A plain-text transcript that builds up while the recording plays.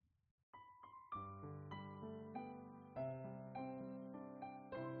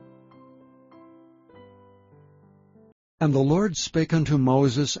And the Lord spake unto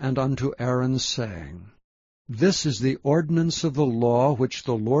Moses and unto Aaron, saying, This is the ordinance of the law which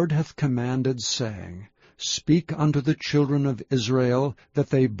the Lord hath commanded, saying, Speak unto the children of Israel,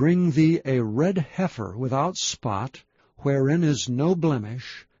 that they bring thee a red heifer without spot, wherein is no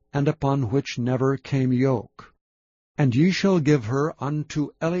blemish, and upon which never came yoke. And ye shall give her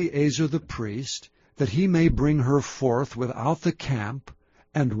unto Eleazar the priest, that he may bring her forth without the camp,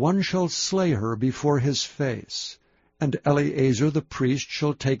 and one shall slay her before his face. And Eleazar the priest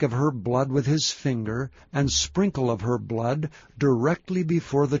shall take of her blood with his finger, and sprinkle of her blood directly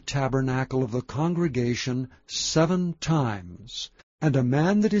before the tabernacle of the congregation 7 times. And a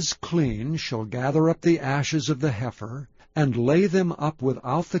man that is clean shall gather up the ashes of the heifer, and lay them up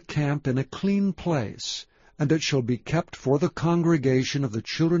without the camp in a clean place, and it shall be kept for the congregation of the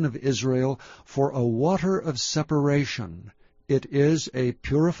children of Israel for a water of separation. It is a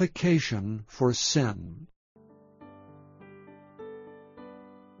purification for sin.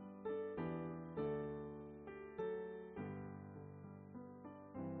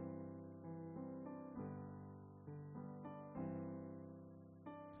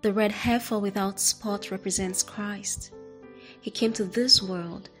 The red heifer without spot represents Christ. He came to this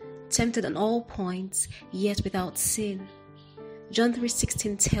world, tempted on all points, yet without sin. John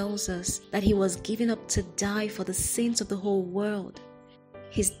 3:16 tells us that he was given up to die for the sins of the whole world.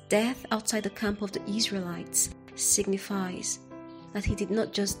 His death outside the camp of the Israelites signifies that he did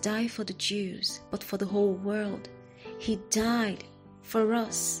not just die for the Jews, but for the whole world. He died for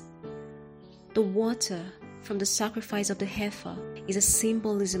us. The water from the sacrifice of the heifer is a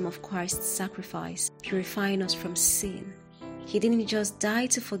symbolism of Christ's sacrifice, purifying us from sin. He didn't just die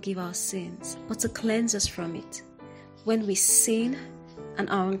to forgive our sins, but to cleanse us from it. When we sin and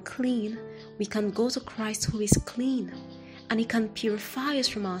are unclean, we can go to Christ who is clean, and He can purify us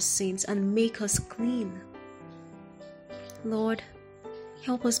from our sins and make us clean. Lord,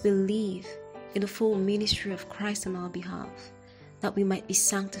 help us believe in the full ministry of Christ on our behalf, that we might be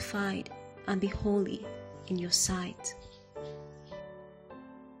sanctified and be holy in your sight.